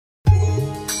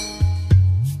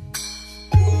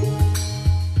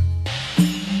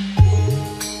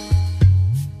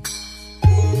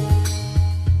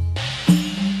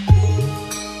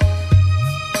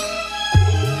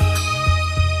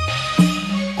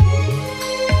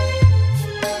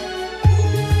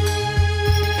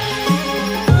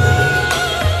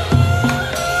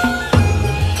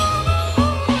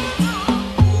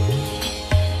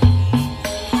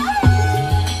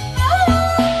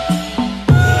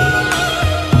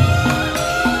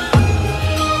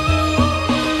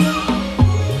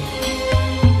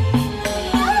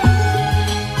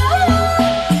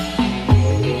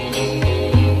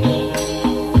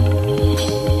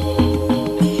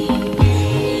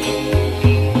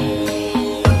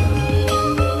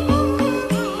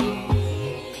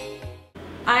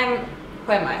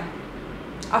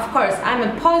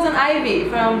Ivy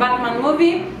from Batman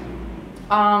movie.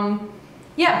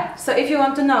 Yeah, so if you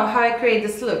want to know how I create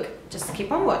this look, just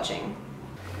keep on watching.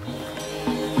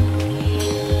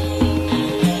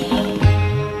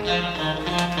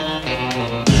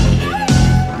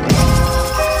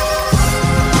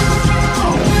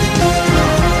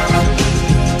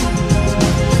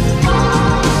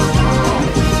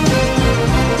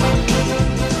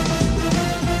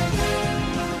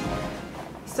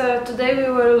 So today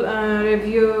we will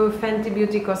review Fenty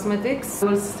Beauty Cosmetics.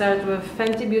 We'll start with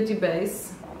Fenty Beauty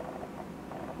Base.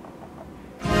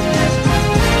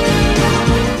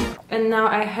 And now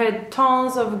I heard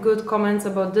tons of good comments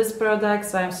about this product,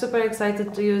 so I'm super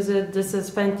excited to use it. This is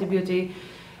Fenty Beauty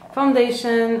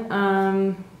Foundation,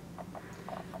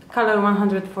 color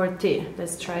 140.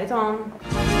 Let's try it on.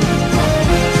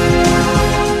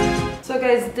 So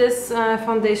guys, this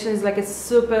foundation is like a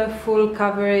super full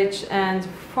coverage, and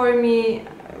for me,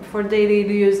 for daily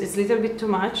use, it's a little bit too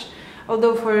much.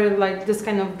 Although for like this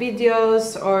kind of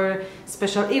videos or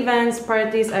special events,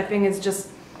 parties, I think it's just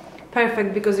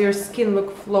perfect because your skin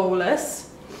looks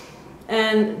flawless.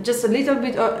 And just a little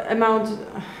bit of amount,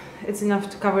 it's enough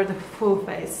to cover the full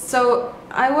face. So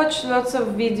I watched lots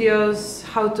of videos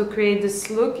how to create this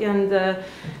look, and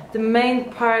the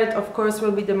main part, of course,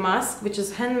 will be the mask, which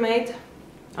is handmade.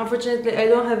 Unfortunately, I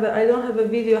don't have a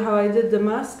video how I did the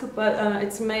mask, but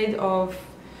it's made of.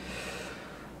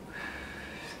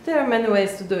 There are many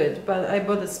ways to do it, but I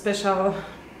bought a special.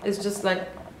 It's just like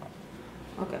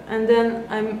okay, and then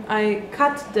I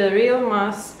cut the real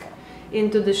mask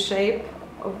into the shape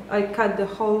of. I cut the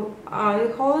whole eye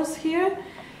holes here,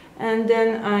 and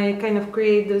then I kind of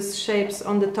create those shapes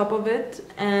on the top of it,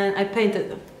 and I painted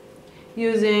them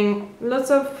using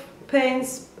lots of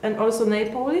paints and also nail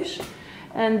polish,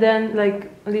 and then like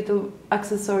little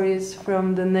accessories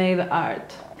from the nail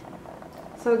art.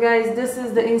 So guys, this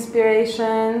is the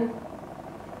inspiration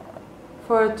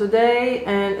for today,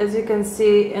 and as you can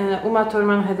see, Uma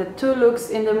Thurman had two looks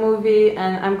in the movie,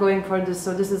 and I'm going for this.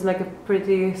 So this is like a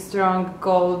pretty strong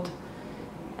gold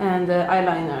and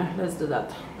eyeliner. Let's do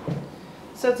that.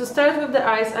 So to start with the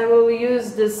eyes, I will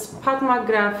use this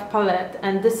PATMCGRATH palette,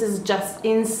 and this is just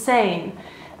insane.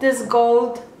 This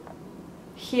gold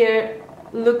here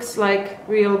looks like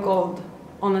real gold,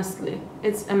 honestly.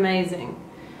 It's amazing.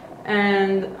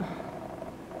 And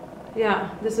yeah,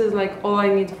 this is like all I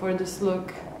need for this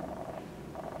look.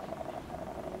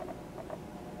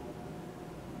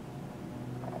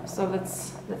 So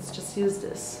let's just use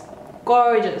this.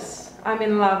 Gorgeous. I'm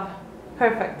in love.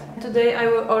 Perfect. Today I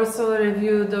will also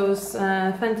review those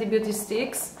Fenty Beauty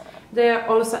sticks. They are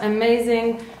also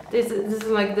amazing. This is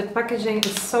like, the packaging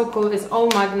is so cool. It's all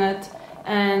magnet,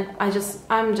 and I'm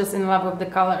just in love with the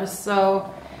colors.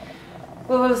 So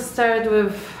we will start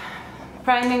with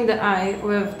priming the eye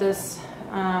with this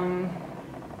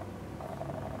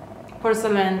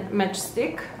porcelain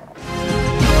matchstick.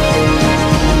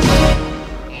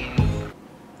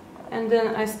 And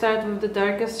then I start with the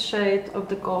darkest shade of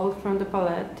the gold from the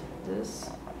palette, this,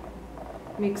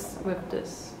 mixed with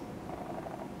this.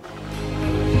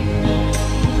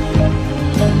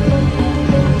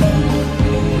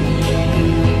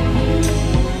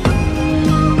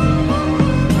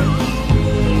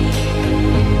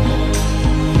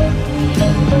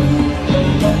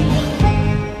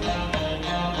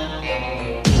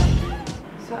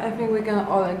 So I think we can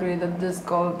all agree that this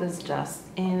gold is just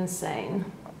insane.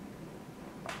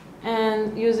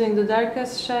 And using the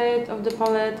darkest shade of the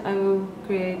palette, I will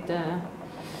create the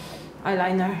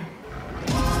eyeliner.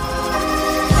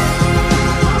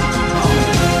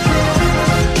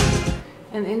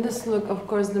 And in this look, of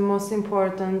course, the most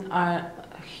important are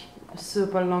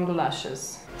super long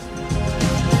lashes.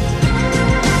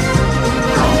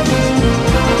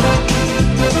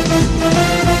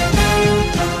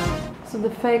 So the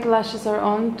fake lashes are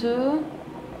on too.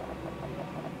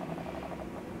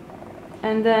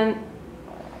 And then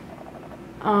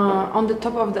on the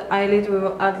top of the eyelid we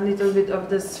will add a little bit of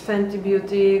this Fenty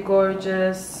Beauty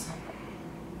Gorgeous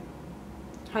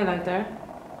highlighter.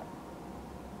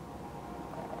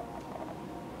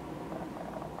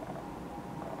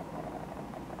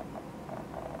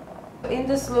 In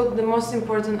this look, the most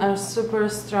important are super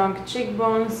strong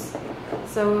cheekbones.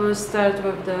 So we will start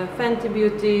with the Fenty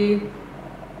Beauty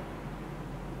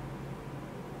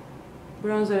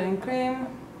bronzer and cream.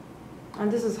 And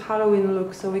this is Halloween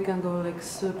look, so we can go like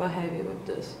super heavy with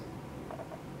this.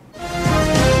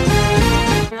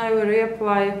 And I will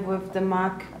reapply with the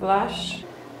MAC blush.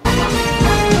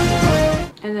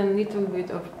 And then a little bit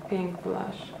of pink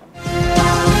blush.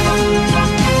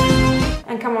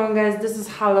 And come on guys, this is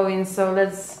Halloween, so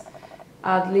let's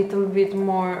add a little bit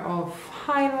more of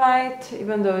highlight,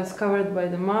 even though it's covered by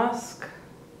the mask.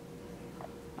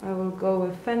 I will go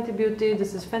with Fenty Beauty.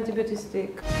 This is Fenty Beauty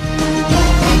stick.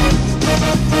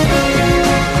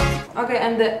 Okay,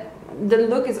 and the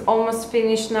look is almost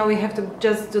finished. Now we have to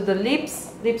just do the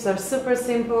lips. Lips are super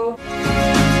simple.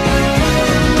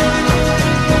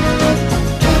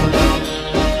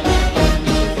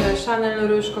 This is a Chanel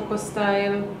Rouge Coco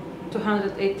Style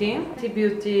 218. Fenty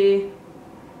Beauty.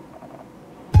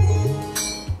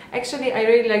 Actually, I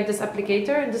really like this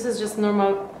applicator. This is just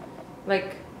normal,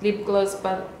 like, lip gloss,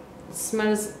 but it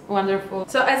smells wonderful.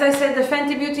 So as I said, the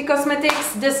Fenty Beauty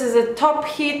Cosmetics, this is a top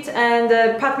hit, and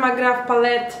the PATMCGRATH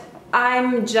palette,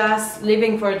 I'm just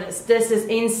living for this. This is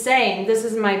insane. This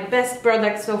is my best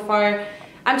product so far.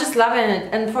 I'm just loving it.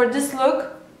 And for this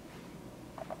look,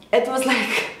 it was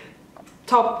like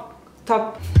top.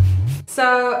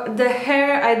 So the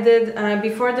hair I did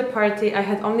before the party, I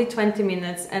had only 20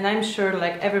 minutes, and I'm sure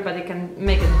like everybody can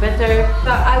make it better.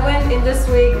 So I went in this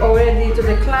week already to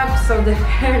the club, so the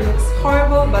hair looks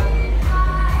horrible, but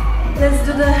let's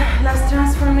do the last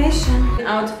transformation. The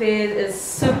outfit is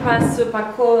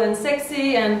super cool and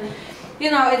sexy, and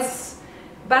you know, it's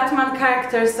Batman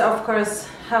characters, so of course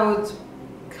how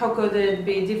could it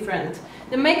be different?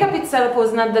 The makeup itself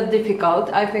was not that difficult.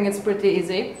 I think it's pretty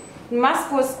easy.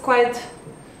 Mask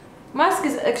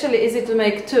is actually easy to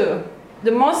make too.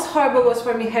 The most horrible was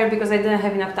for me hair, because I didn't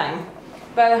have enough time.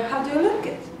 But how do you look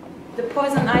it? The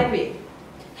poison ivy.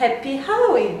 Happy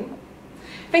Halloween!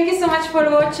 Thank you so much for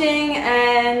watching,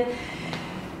 and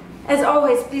as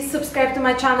always, please subscribe to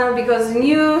my channel because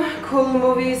new cool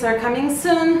movies are coming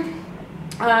soon.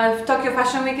 Tokyo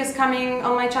Fashion Week is coming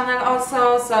on my channel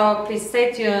also, so please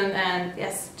stay tuned, and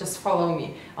yes, just follow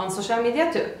me on social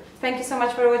media too. Thank you so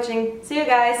much for watching. See you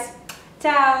guys.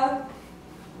 Ciao.